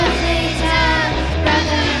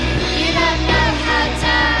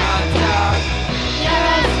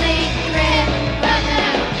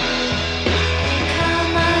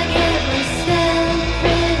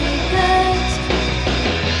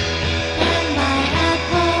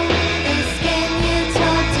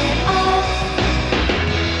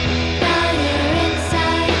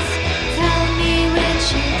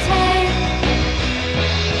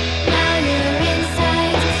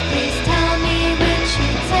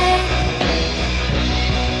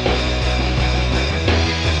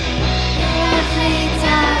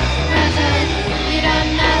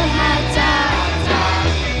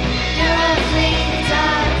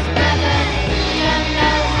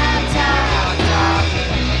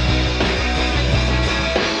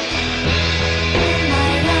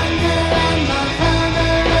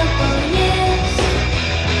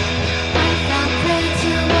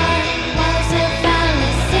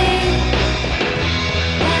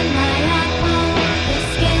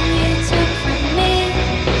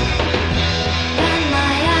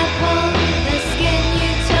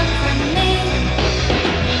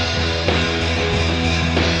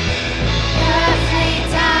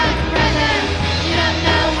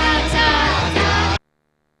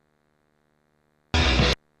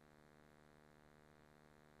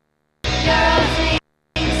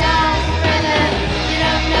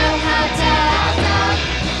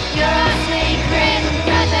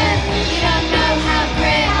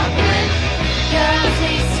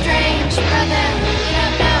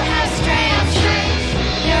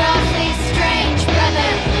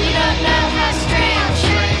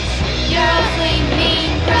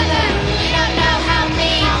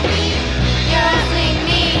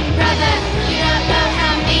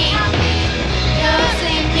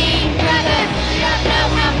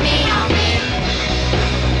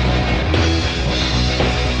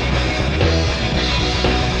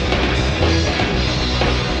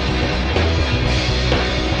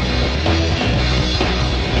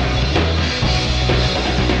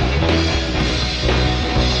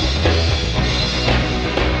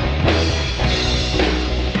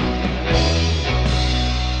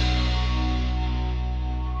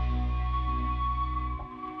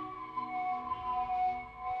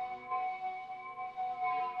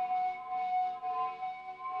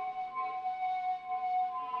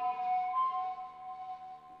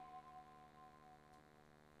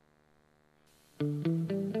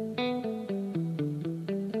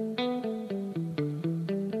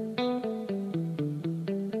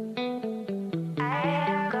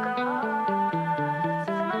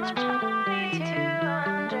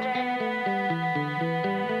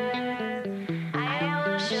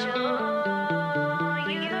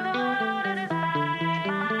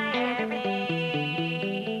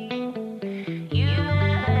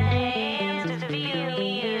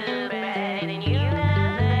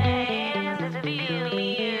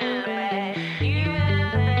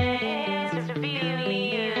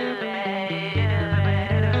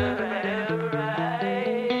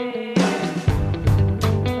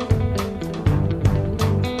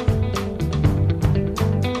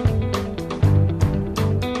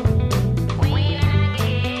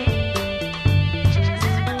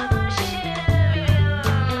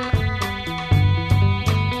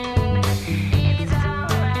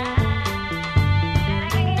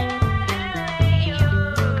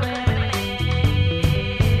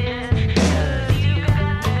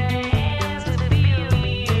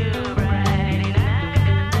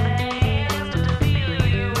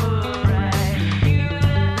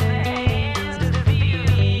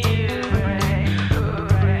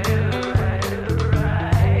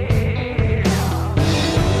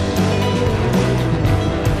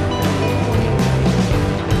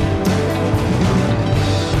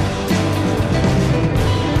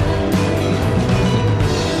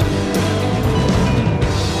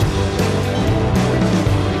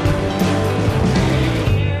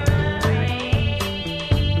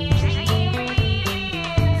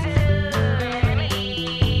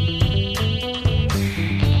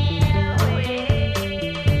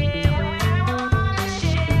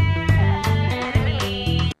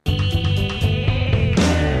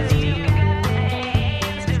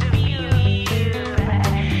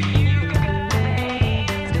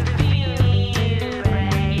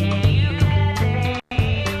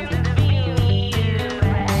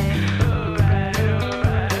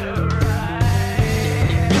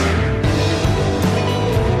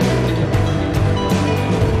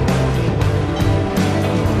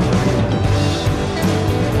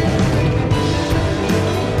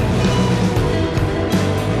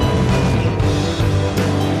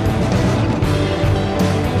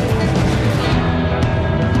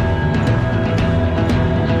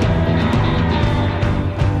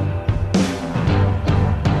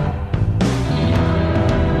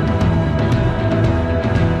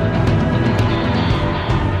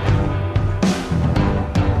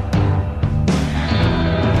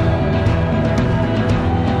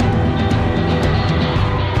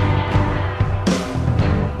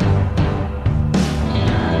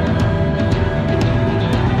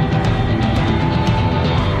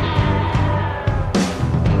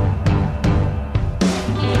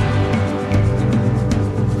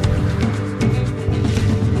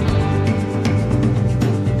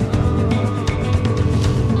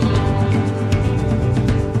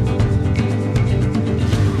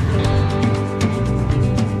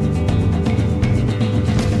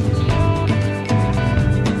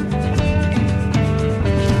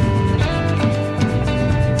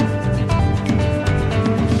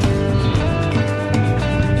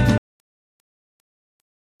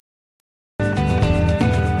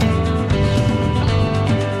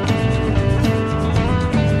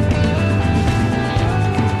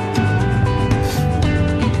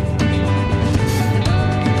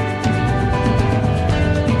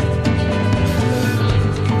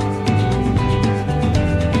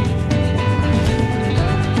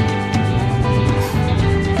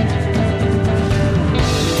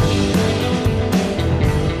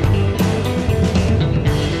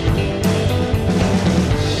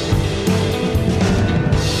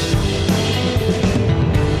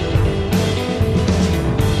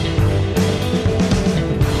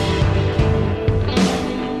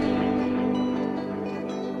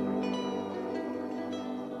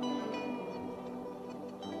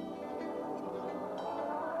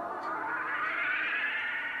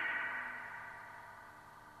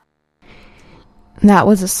That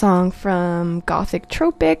was a song from Gothic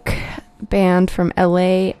Tropic, band from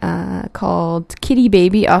LA, called Kitty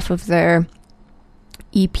Baby, off of their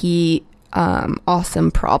EP,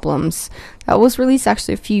 Awesome Problems. That was released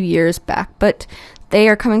actually a few years back, but they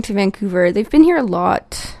are coming to Vancouver. They've been here a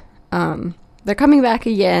lot. They're coming back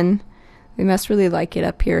again. They must really like it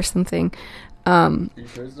up here or something. Are you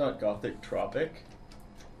sure it's not Gothic Tropic?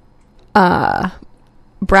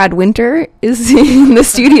 Brad Winter is in the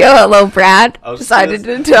studio. Hello, Brad. Decided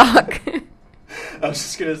to talk. I was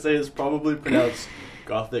just going to say it's probably pronounced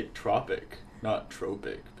Gothic Tropic, not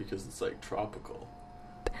Tropic, because it's like tropical.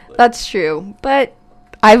 Like, that's true, but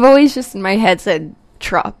I've always just in my head said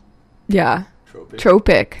Tropic. Yeah.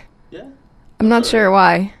 Tropic. Yeah. I'm not sure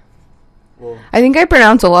why. Well, I think I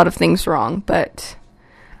pronounce a lot of things wrong, but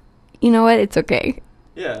you know what? It's okay.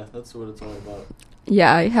 Yeah, that's what it's all about.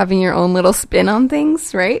 Yeah, having your own little spin on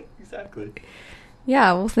things, right? Exactly.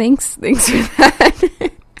 Yeah, well, thanks for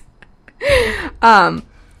that.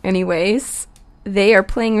 Anyways, they are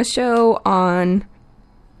playing a show on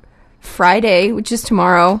Friday, which is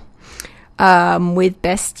tomorrow, with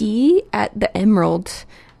Bestie at the Emerald.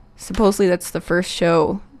 Supposedly that's the first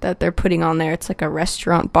show that they're putting on there. It's like a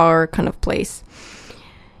restaurant bar kind of place.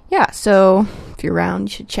 Yeah, so if you're around, you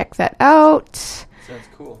should check that out. Sounds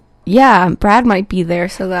cool. Yeah, Brad might be there,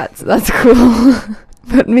 so that's cool,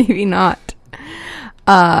 but maybe not.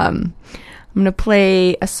 I'm going to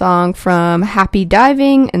play a song from Happy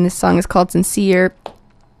Diving, and this song is called Sincere.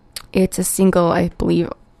 It's a single, I believe,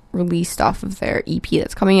 released off of their EP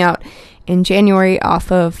that's coming out in January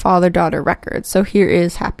off of Father Daughter Records. So here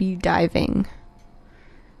is Happy Diving.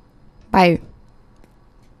 Bye.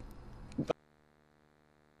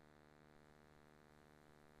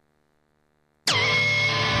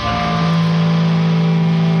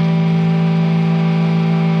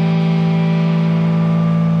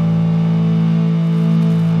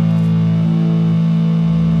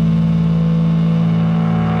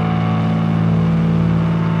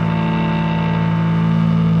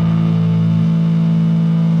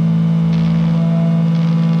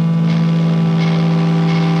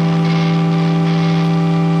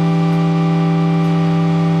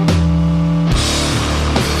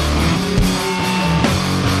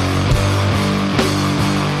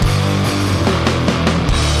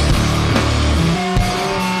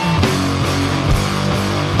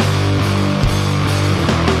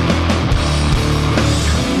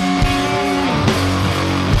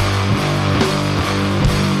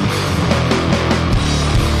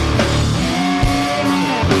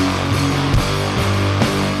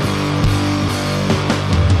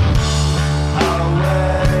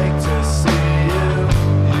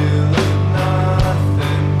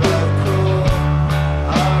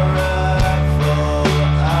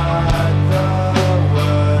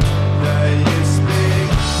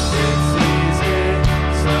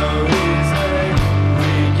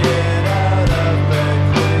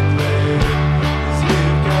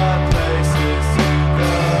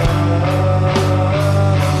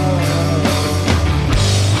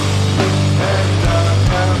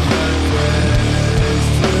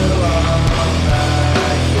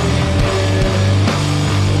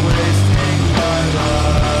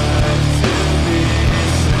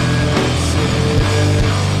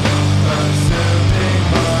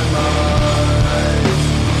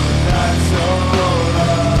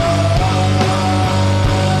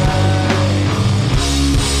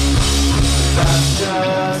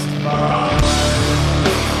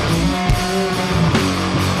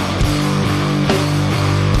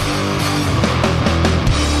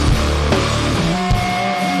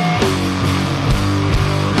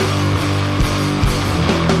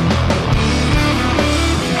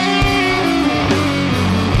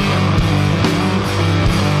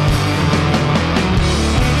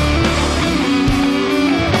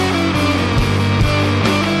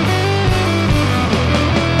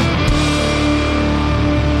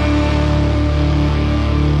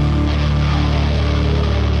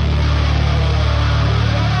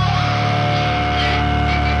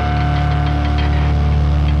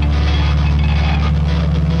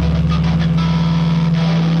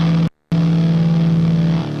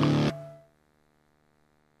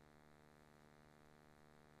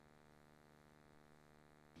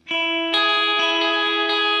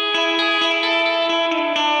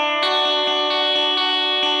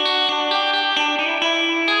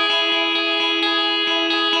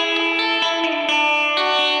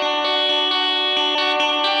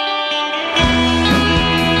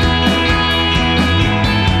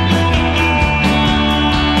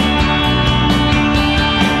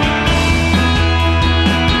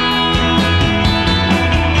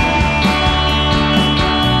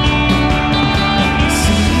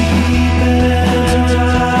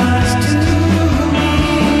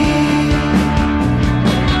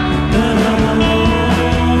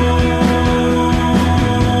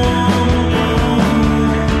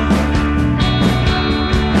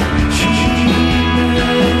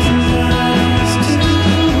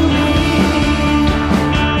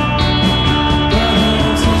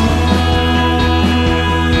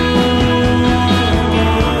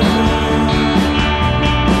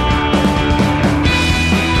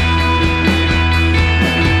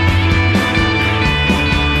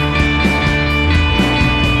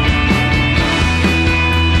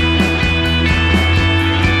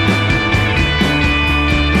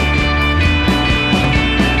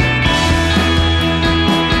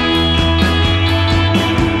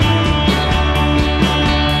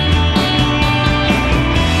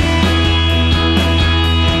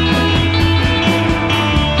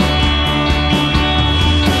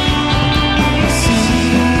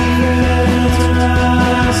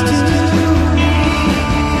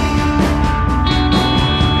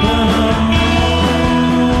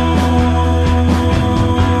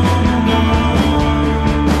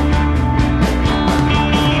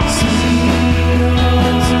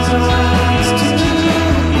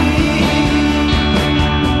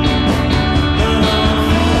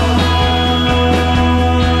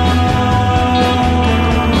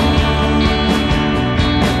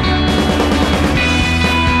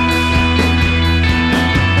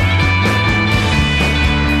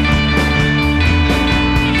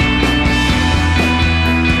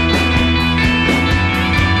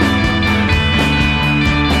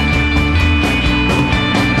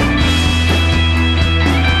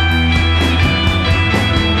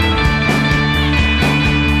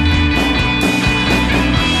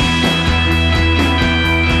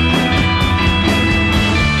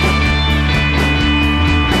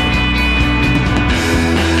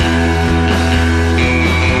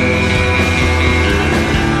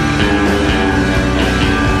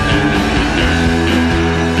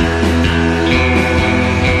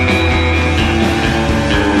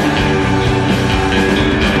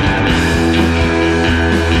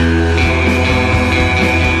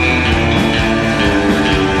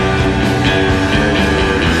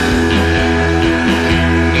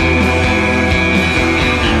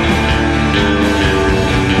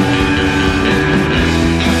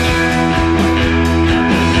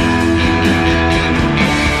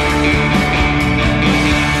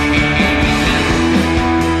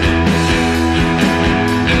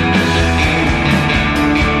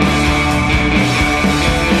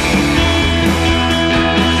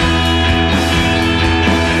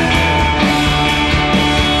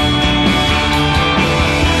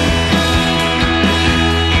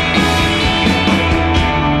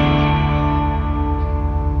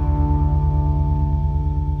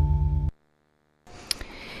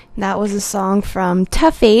 that was a song from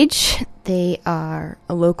Tough Age. They are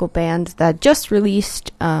a local band that just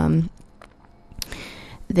released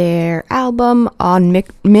their album on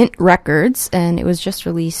Mint Records, and it was just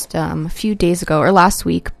released a few days ago, or last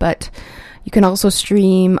week, but you can also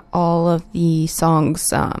stream all of the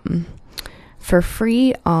songs for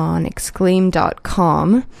free on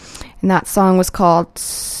exclaim.com, and that song was called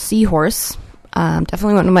Seahorse.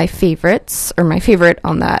 Definitely one of my favorites, or my favorite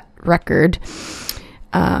on that record.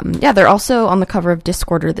 They're also on the cover of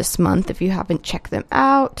Discorder this month. If you haven't checked them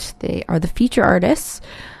out, they are the feature artists.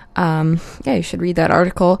 You should read that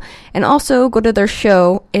article. And also go to their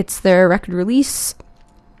show. It's their record release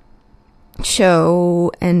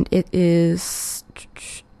show, and it is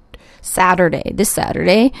this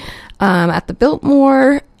Saturday, at the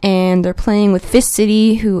Biltmore, and they're playing with Fist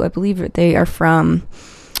City, who I believe they are from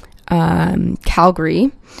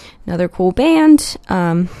Calgary. Another cool band.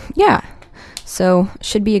 So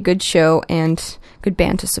should be a good show and good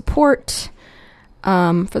band to support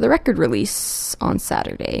for the record release on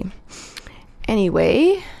Saturday.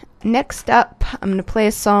 Anyway, next up, I'm going to play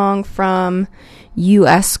a song from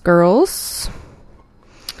US Girls.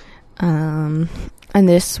 And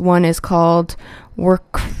this one is called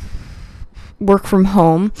Work From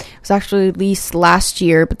Home. It was actually released last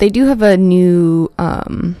year, but they do have a new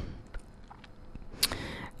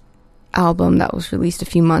album that was released a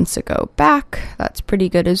few months ago back. That's pretty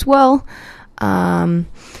good as well.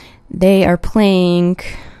 They are playing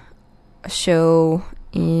a show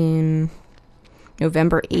in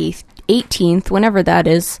November 18th, whenever that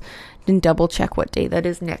is. Didn't double check what day that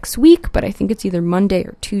is next week, but I think it's either Monday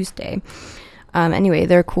or Tuesday. Anyway,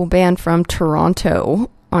 they're a cool band from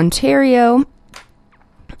Toronto, Ontario.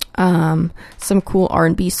 Some cool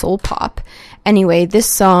R&B soul pop. Anyway, this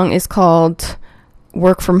song is called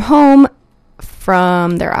Work From Home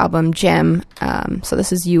from their album Gem. So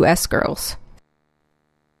this is US Girls.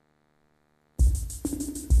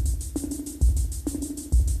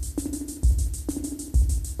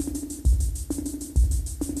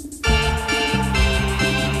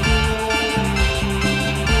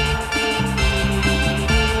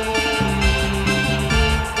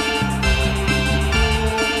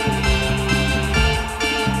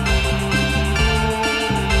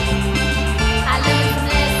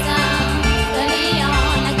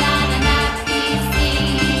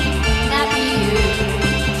 Not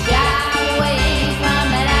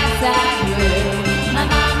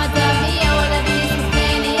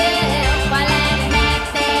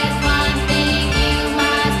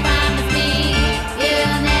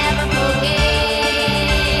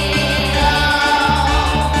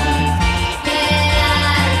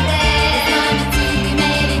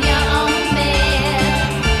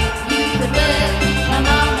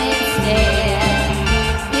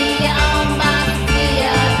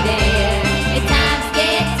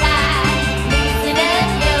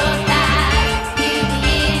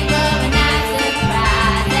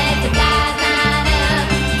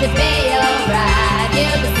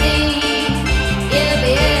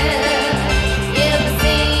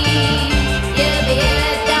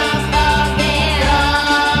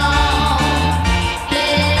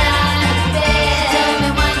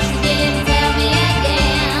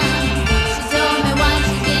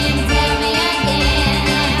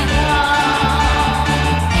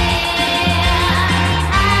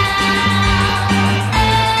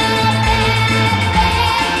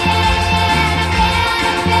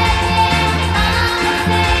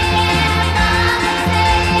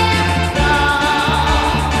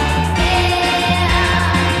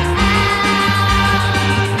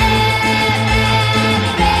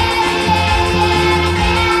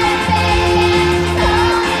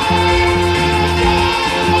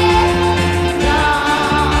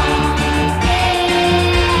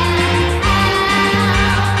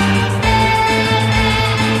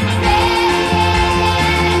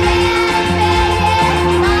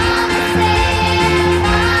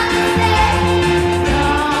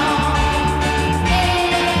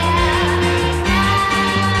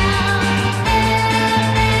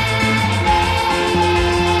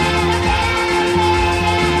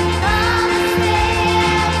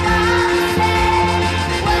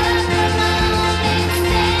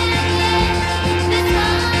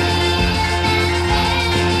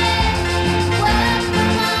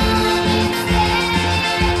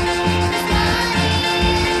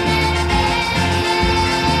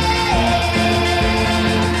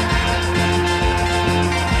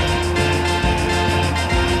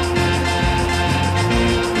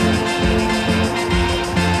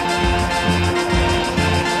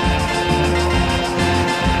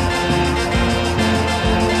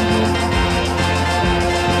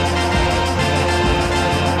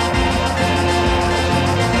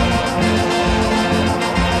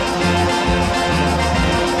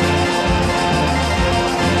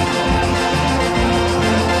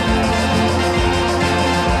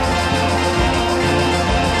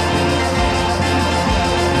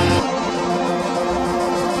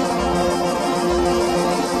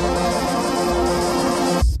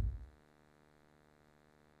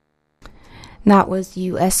That was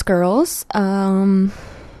US Girls. I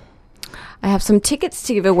have some tickets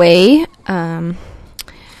to give away that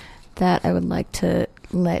I would like to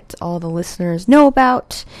let all the listeners know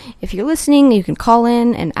about. If you're listening, you can call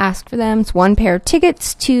in and ask for them. It's one pair of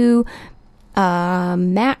tickets to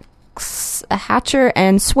Max Hatcher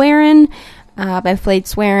and Swearin'. I've played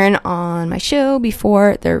Swearin' on my show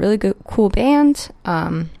before. They're a really good, cool band.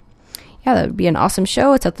 Yeah, that would be an awesome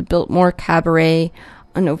show. It's at the Biltmore Cabaret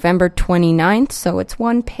on November 29th, so it's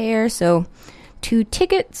one pair, so 2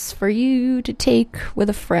 tickets for you to take with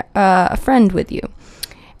a friend with you.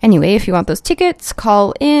 Anyway, if you want those tickets,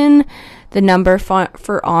 call in. The number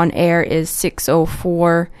for on air is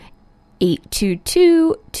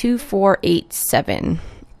 604-822-2487.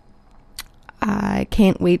 I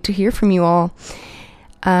can't wait to hear from you all.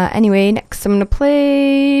 Anyway, next I'm going to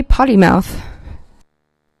play Potty Mouth.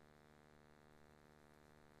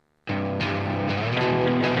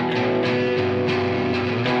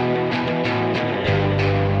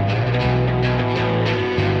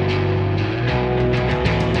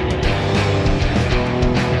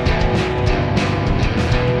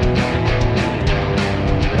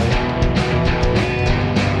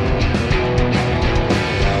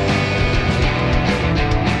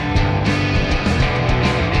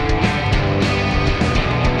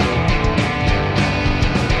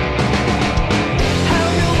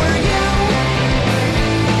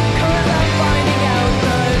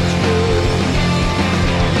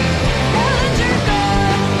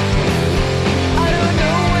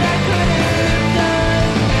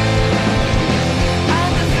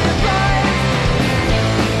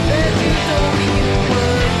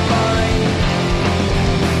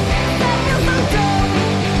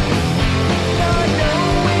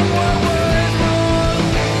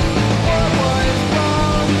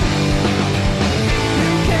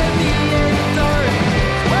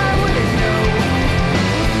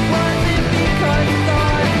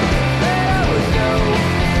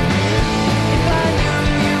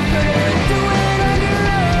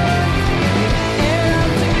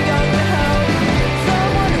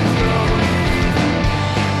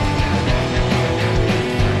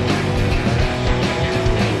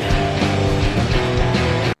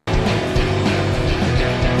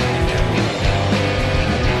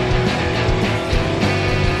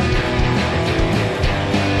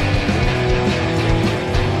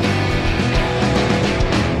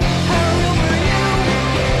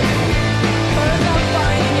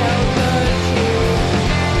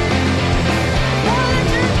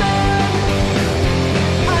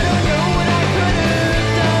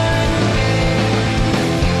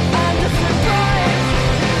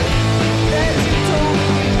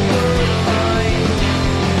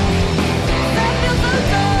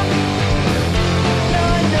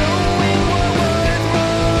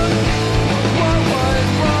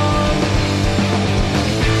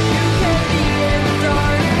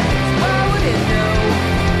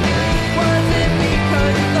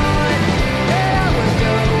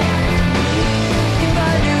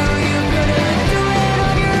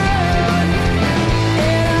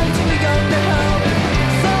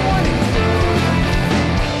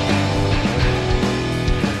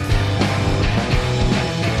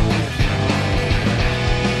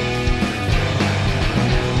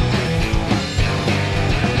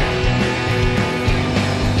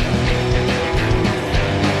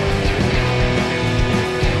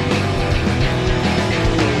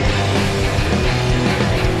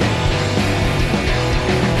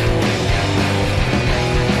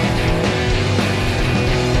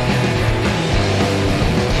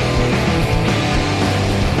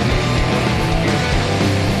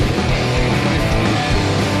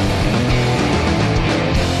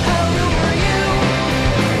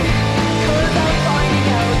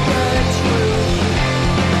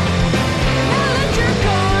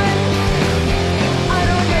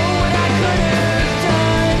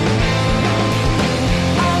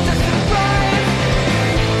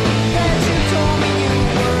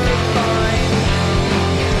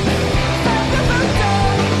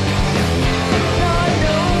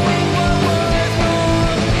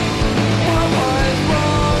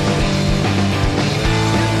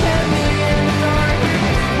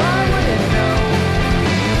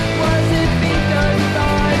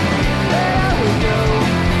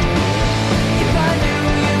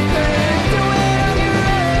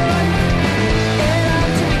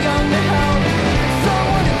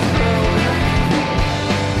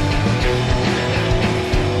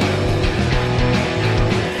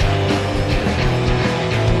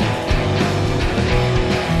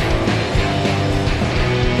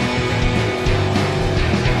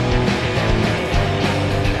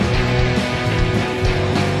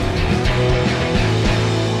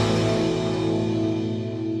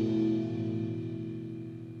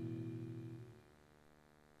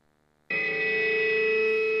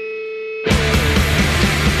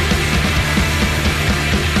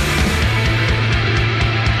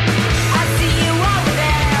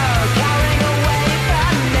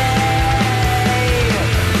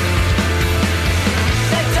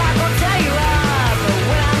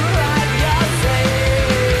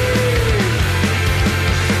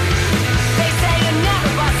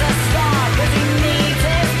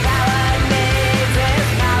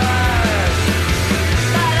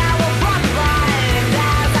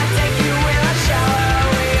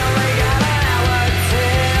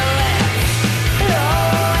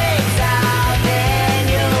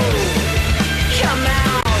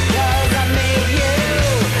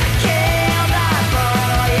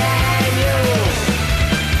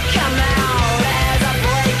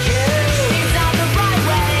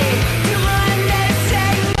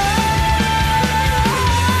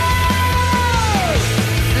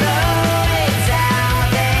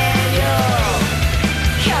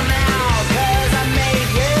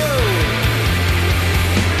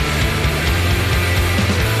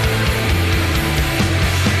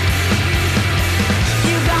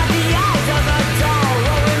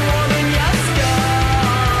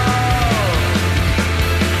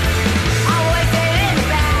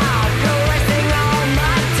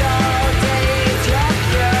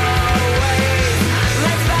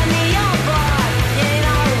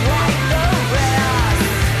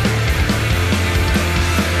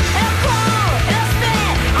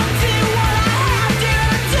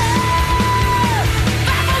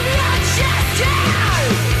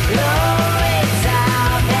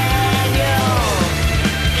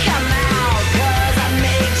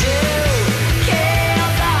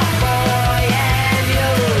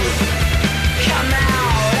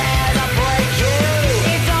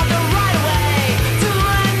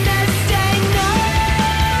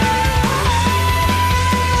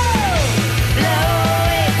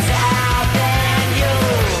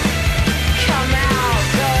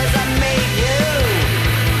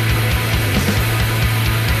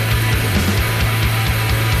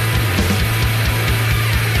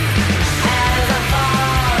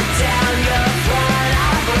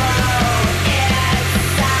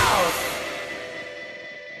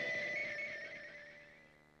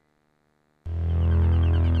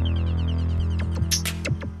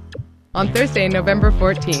 On Thursday, November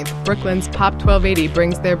 14th, Brooklyn's Pop 1280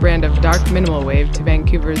 brings their brand of dark minimal wave to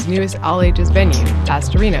Vancouver's newest all-ages venue,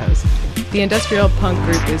 Astorinos. The industrial punk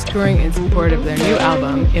group is touring in support of their new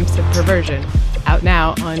album, Imps of Perversion, out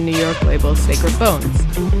now on New York label Sacred Bones.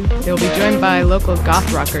 They will be joined by local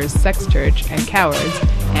goth rockers Sex Church and Cowards,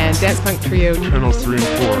 and dance punk trio Channels 3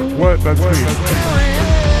 and 4. What? That's me.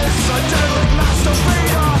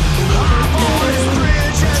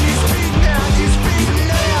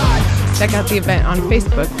 Check out the event on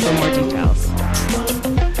Facebook for more details.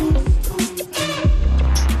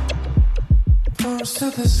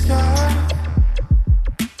 To the sky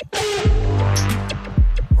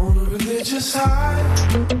on a religious high,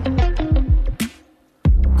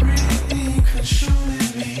 greedy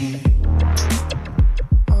consuming me,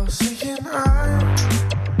 all seeing eye.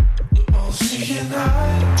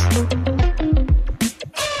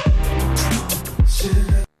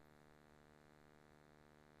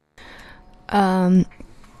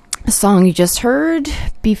 The song you just heard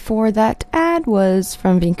before that ad was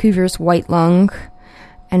from Vancouver's White Lung,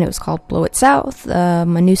 and it was called Blow It South, a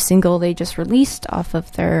new single they just released off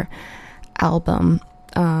of their album.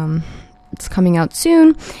 It's coming out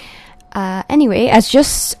soon. Anyway, as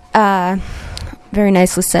just very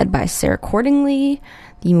nicely said by Sarah Cordingley,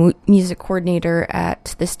 the music coordinator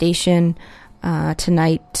at the station,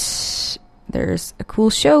 tonight there's a cool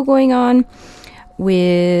show going on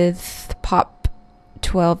with Pop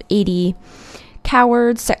 1280,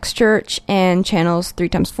 Cowards, Sex Church, and Channels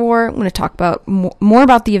 3x4. I'm going to talk about more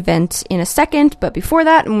about the event in a second, but before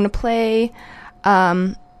that, I'm going to play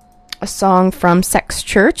a song from Sex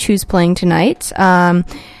Church, who's playing tonight.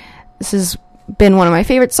 This has been one of my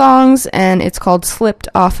favorite songs, and it's called Slipped,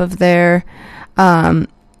 off of their Somnambulist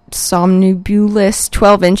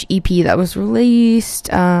 12-inch EP that was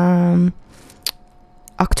released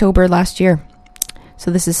October last year. So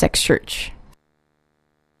this is Sex Church.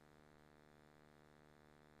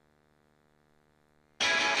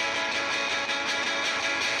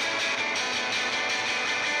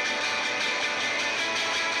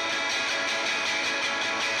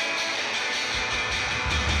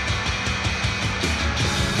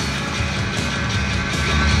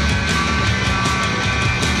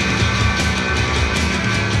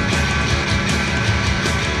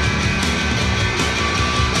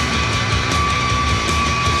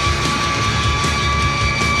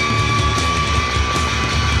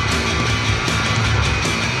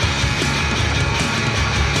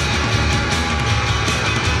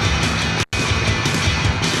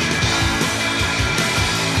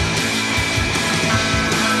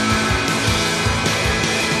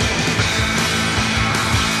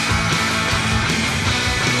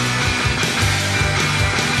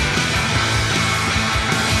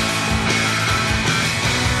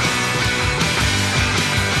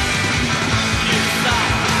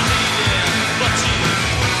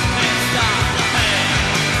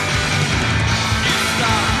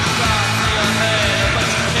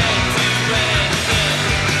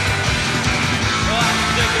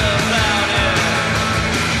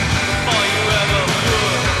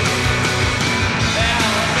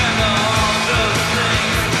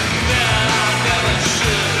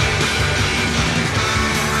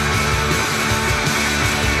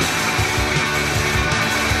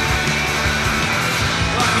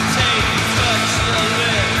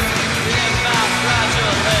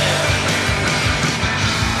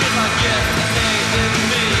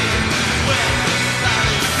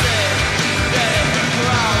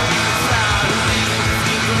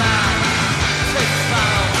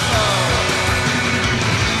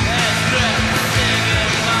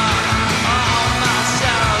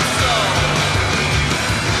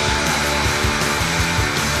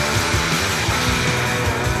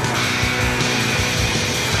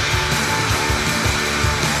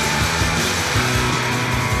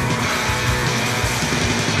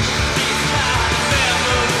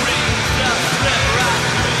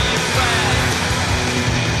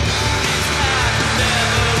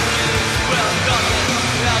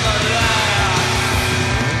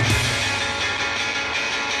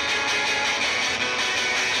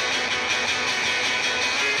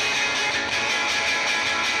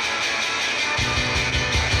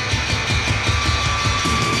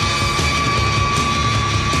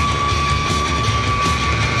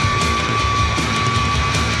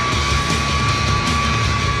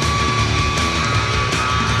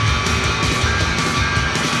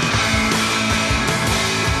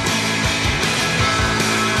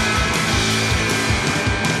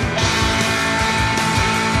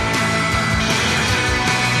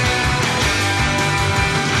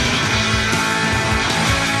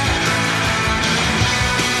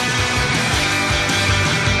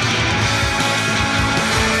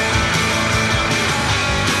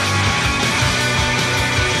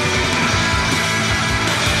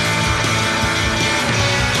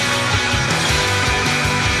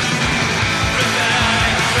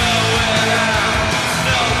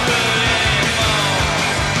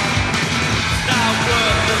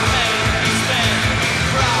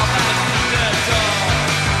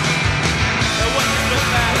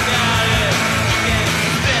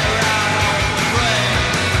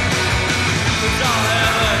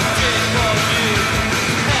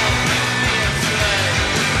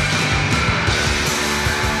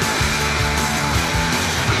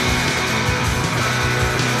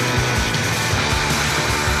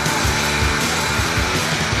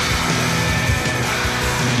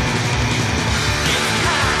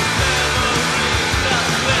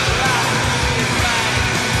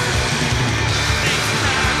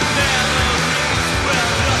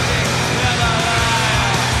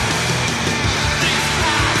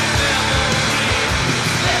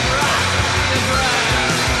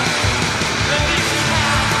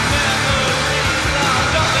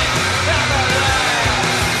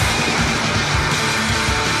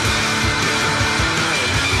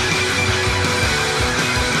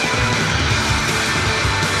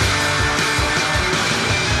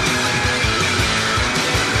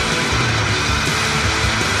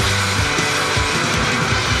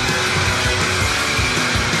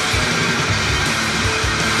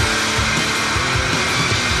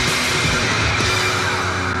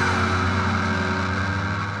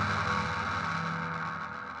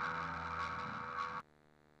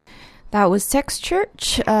 That was Sex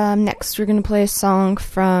Church. Next, we're going to play a song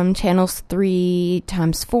from Channels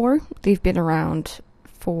 3x4. They've been around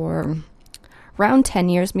for around 10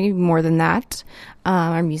 years, maybe more than that.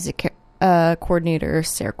 Our music coordinator,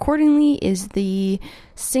 Sarah Cordingley, is the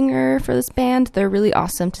singer for this band. They're really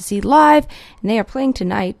awesome to see live, and they are playing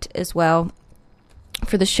tonight as well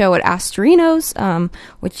for the show at Astorino's,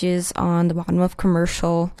 which is on the bottom of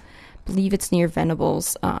Commercial. I believe it's near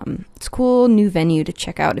Venables. It's a cool new venue to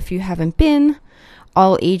check out if you haven't been.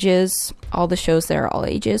 All ages, all the shows there are all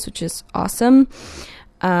ages, which is awesome.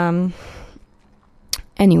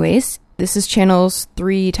 Anyways, this is Channels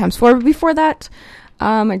 3x4. But before that,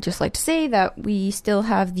 I'd just like to say that we still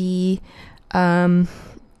have the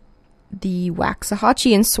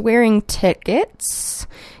Waxahachie and swearing tickets.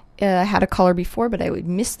 I had a caller before, but I would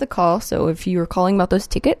miss the call. So if you were calling about those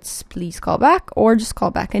tickets, please call back, or just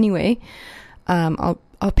call back anyway. I'll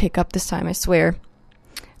pick up this time, I swear.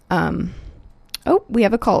 Oh, we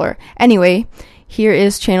have a caller. Anyway, here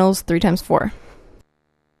is Channels 3x4.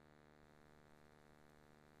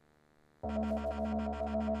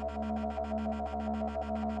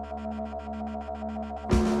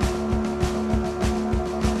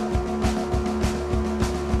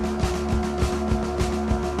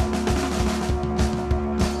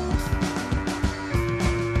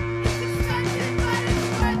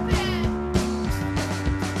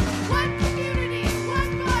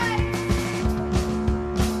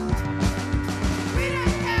 Freedom,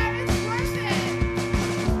 Paris, worth it.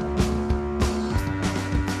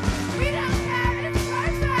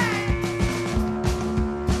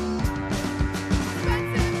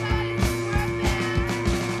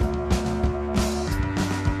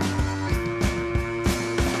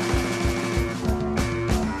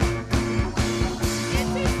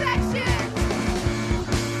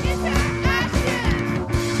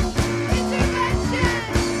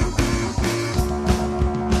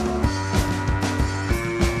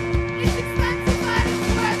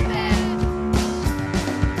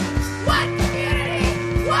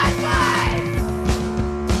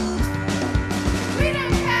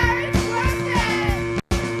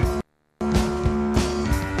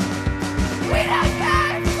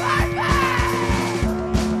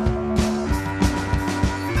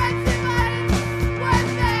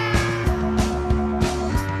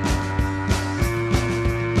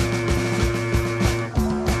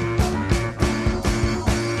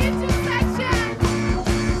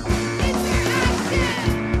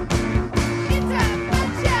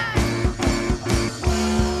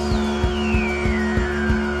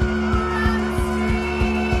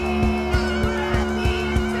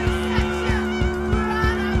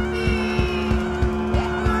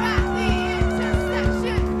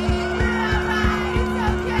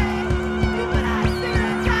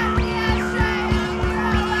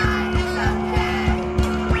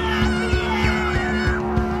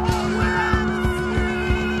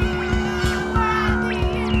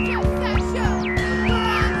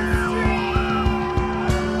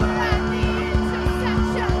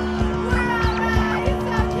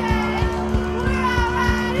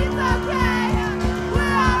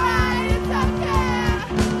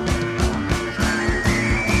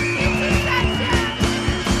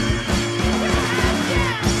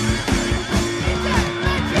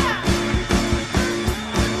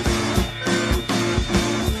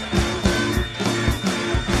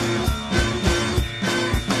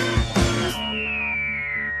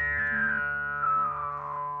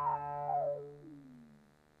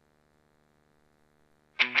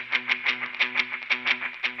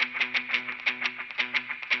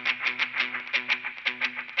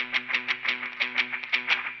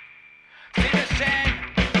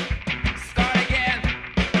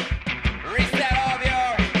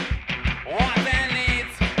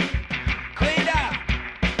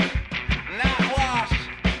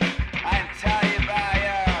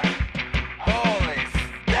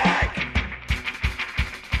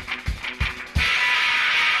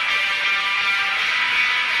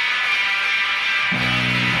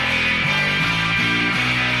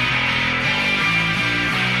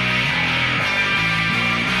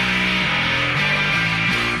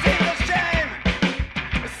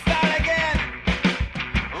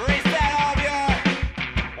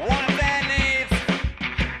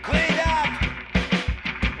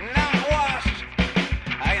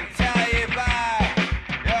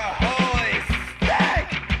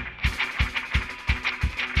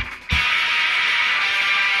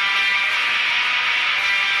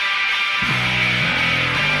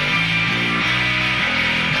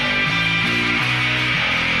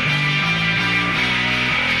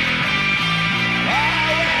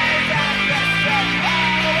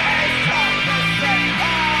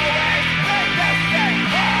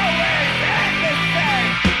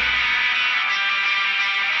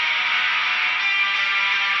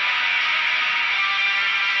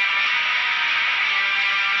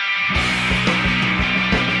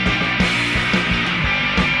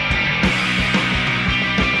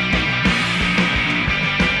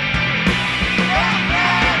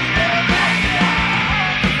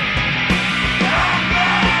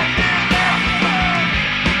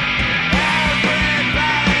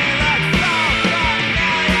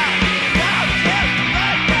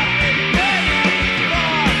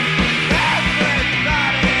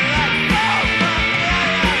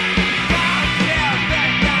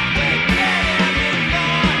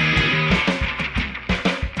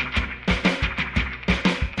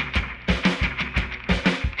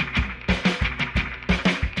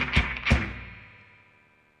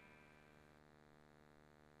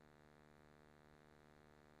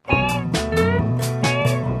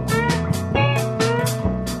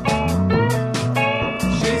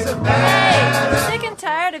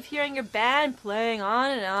 hearing your band playing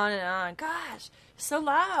on and on and on. Gosh, it's so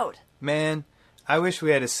loud. Man, I wish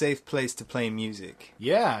we had a safe place to play music.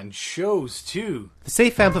 Yeah, and shows, too. The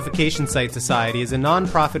Safe Amplification Site Society is a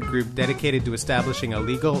non-profit group dedicated to establishing a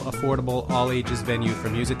legal, affordable, all-ages venue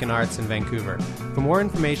for music and arts in Vancouver. For more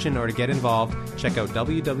information or to get involved, check out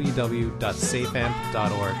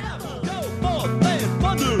www.safeamp.org.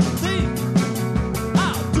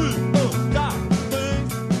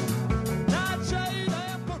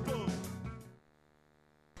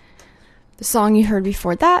 The song you heard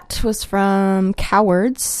before that was from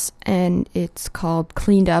Cowards, and it's called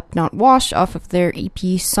Cleaned Up, Not Washed, off of their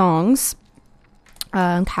EP Songs.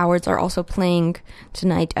 Cowards are also playing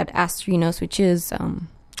tonight at Astorinos, which is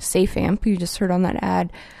Safe Amp, you just heard on that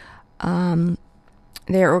ad.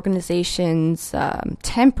 Their organization's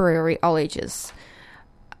temporary all-ages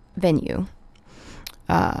venue.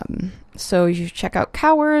 So you should check out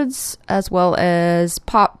Cowards, as well as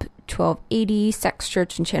Pop 1280, Sex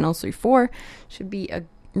Church, and Channel 34. Should be a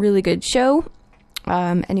really good show.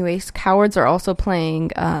 Anyways, Cowards are also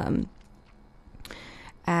playing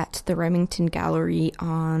at the Remington Gallery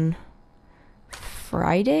on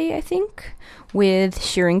Friday, I think, with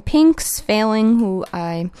Shearing Pinks, Failing, who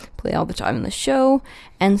I play all the time in the show,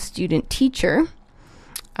 and Student Teacher.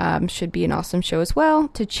 Should be an awesome show as well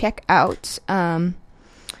to check out.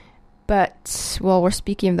 But while we're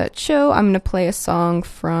speaking of that show, I'm going to play a song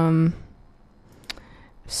from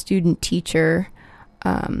Student Teacher.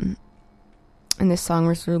 And this song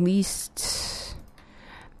was released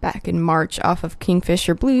back in March off of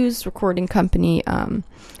Kingfisher Blues Recording Company.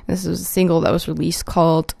 This was a single that was released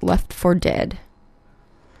called Left for Dead.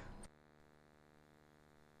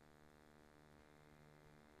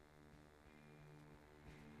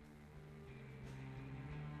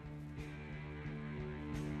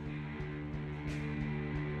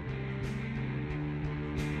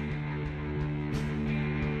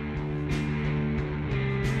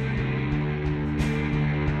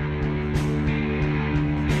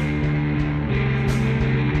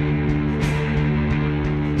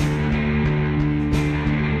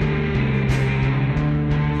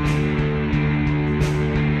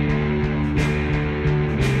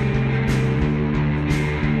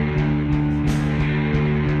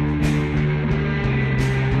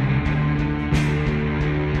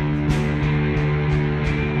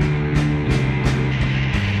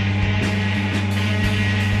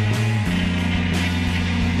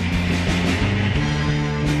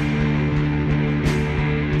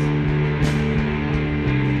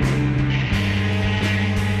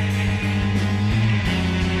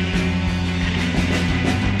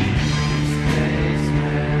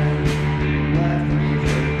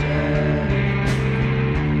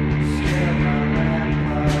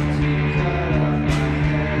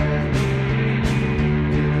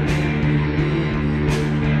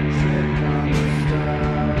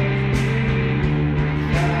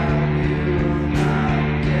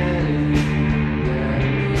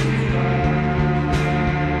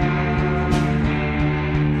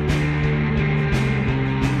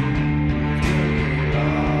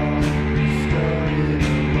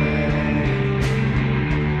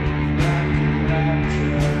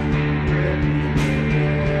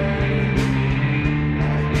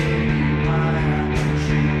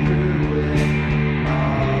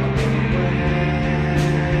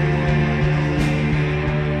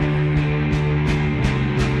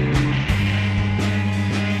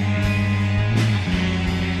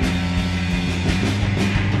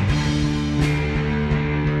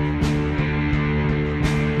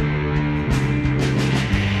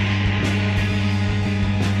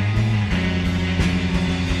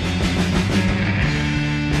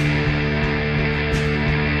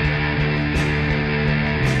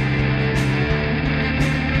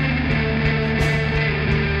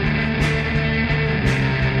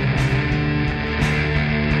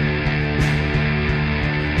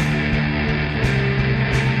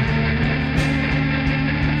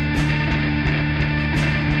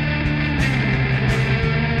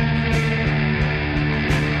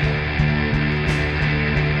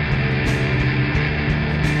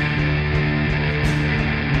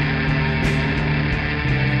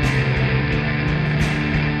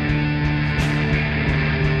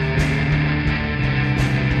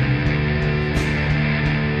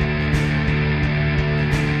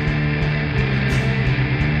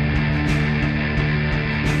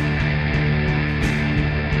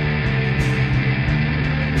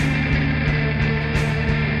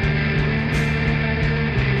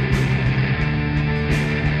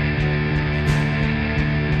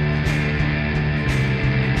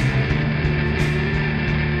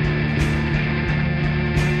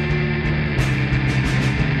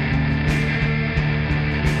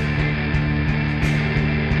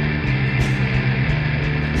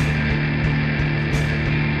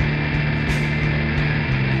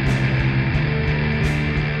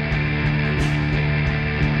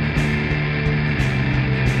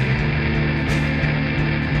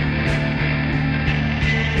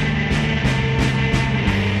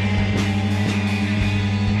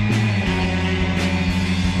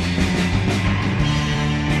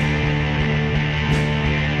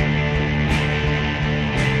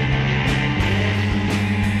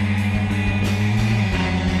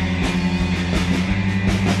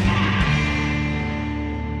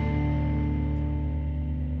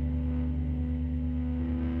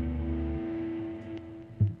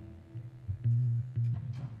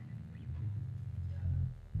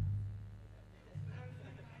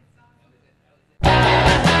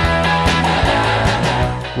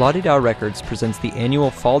 La Di Da Records presents the annual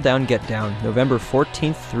Fall Down Get Down, November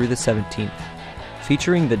 14th through the 17th,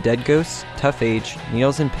 featuring the Dead Ghosts, Tough Age,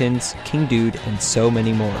 Nails and Pins, King Dude, and so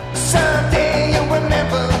many more. Someday you'll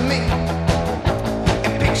remember me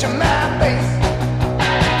and picture my face.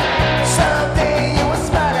 Someday you will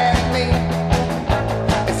smile at me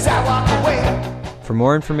as I walk away. For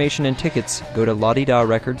more information and tickets, go to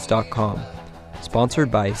ladidarecords.com. Sponsored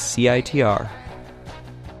by CITR.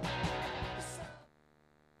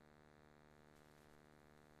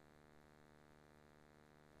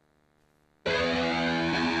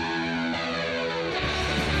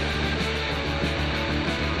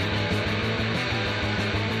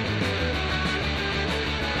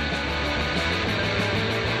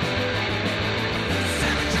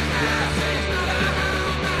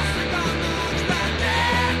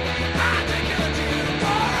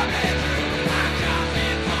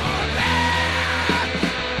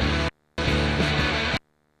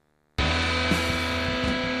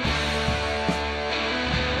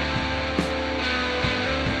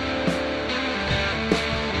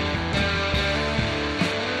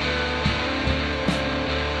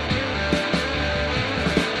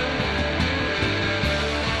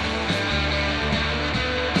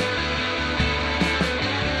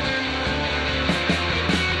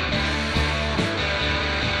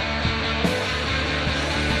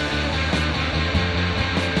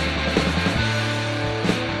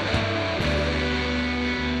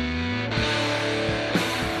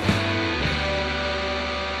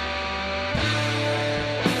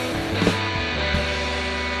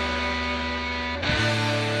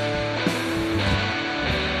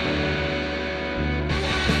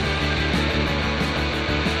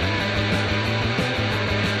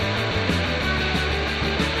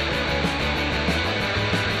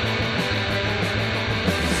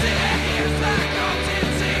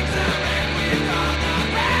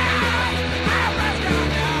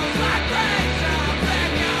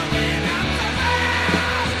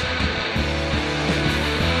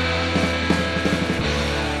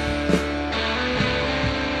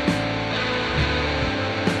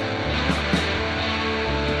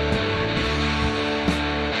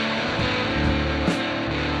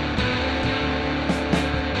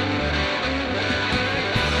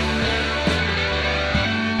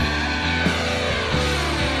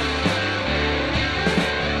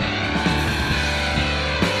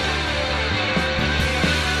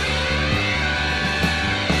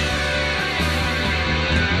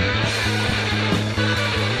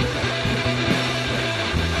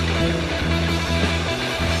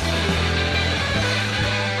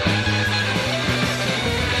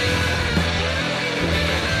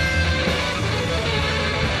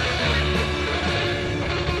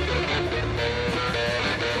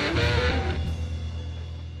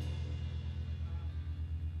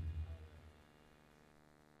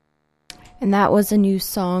 And that was a new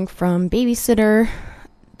song from Babysitter,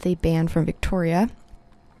 the band from Victoria,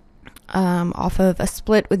 off of a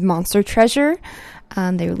split with Monster Treasure.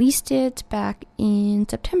 They released it back in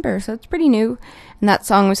September, so it's pretty new. And that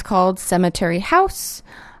song was called Cemetery House.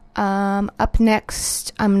 Up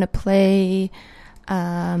next, I'm going to play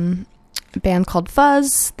a band called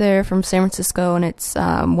Fuzz. They're from San Francisco, and it's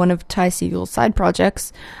one of Ty Siegel's side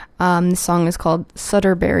projects. The song is called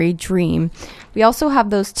Sutterberry Dream. We also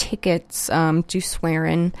have those tickets to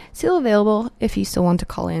Swearin' still available if you still want to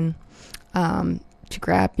call in to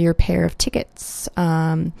grab your pair of tickets.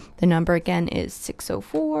 The number again is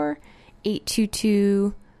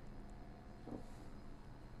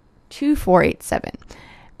 604-822-2487.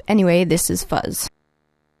 Anyway, this is Fuzz.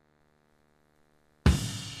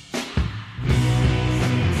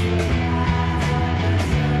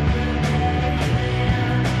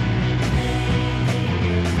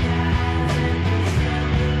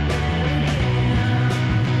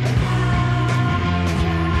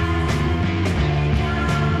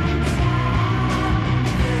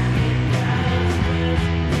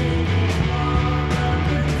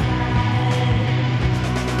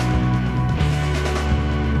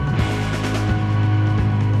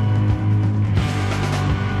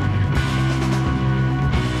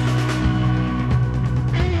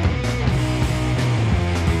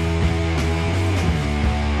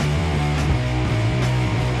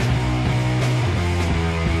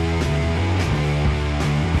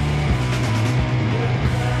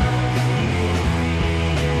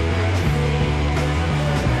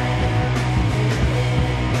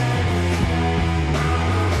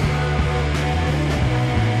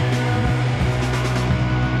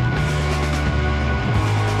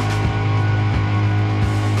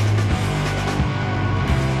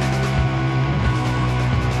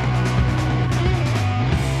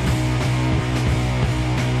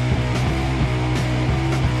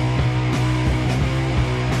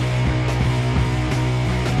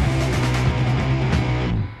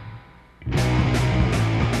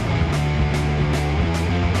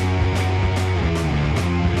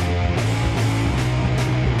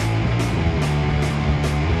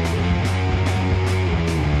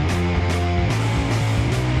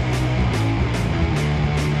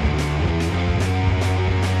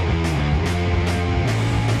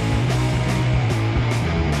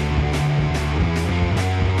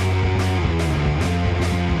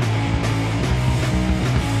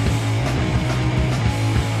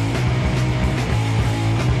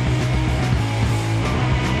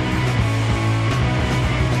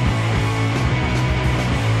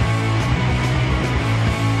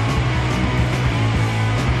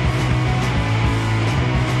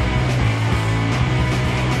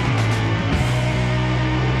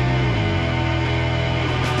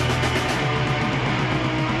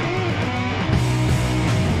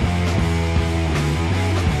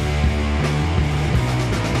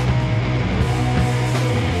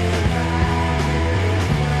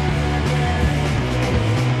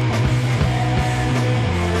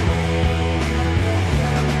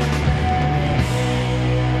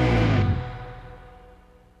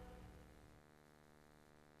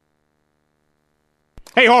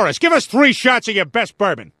 Hey, Horace, give us 3 shots of your best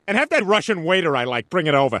bourbon. And have that Russian waiter I like bring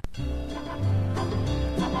it over.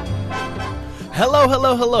 Hello,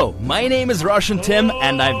 hello, hello. My name is Russian Tim,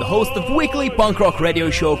 and I'm the host of weekly punk rock radio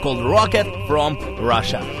show called Rocket from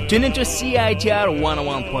Russia. Tune into CITR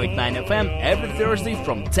 101.9 FM every Thursday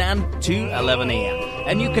from 10 to 11 a.m.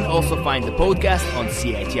 And you can also find the podcast on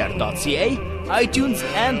CITR.ca, iTunes,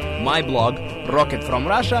 and my blog,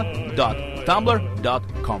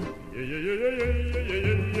 rocketfromrussia.tumblr.com.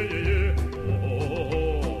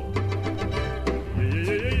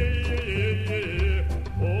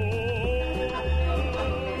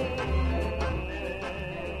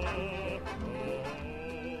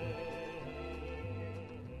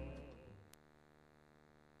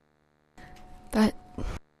 That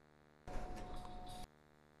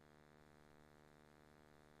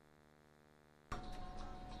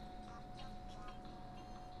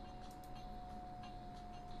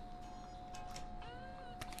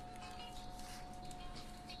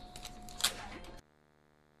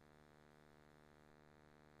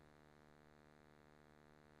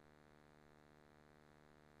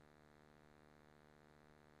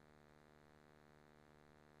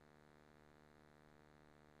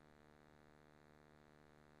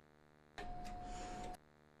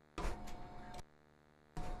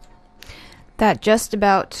That just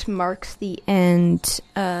about marks the end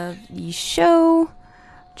of the show.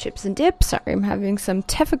 Chips and Dip. Sorry, I'm having some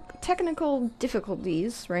technical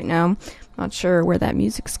difficulties right now. Not sure where that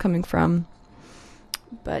music's coming from.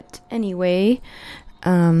 But anyway,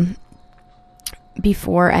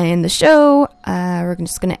 before I end the show, we're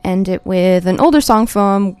just going to end it with an older song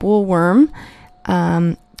from Woolworm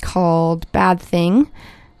called Bad Thing.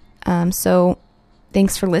 So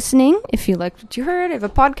thanks for listening. If you liked what you heard, I have a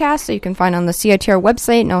podcast that you can find on the CITR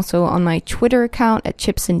website and also on my Twitter account at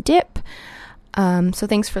Chips and Dip. So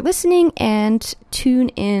thanks for listening, and tune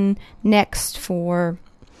in next for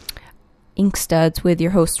Ink Studs with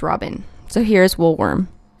your host, Robin. So here's Woolworm.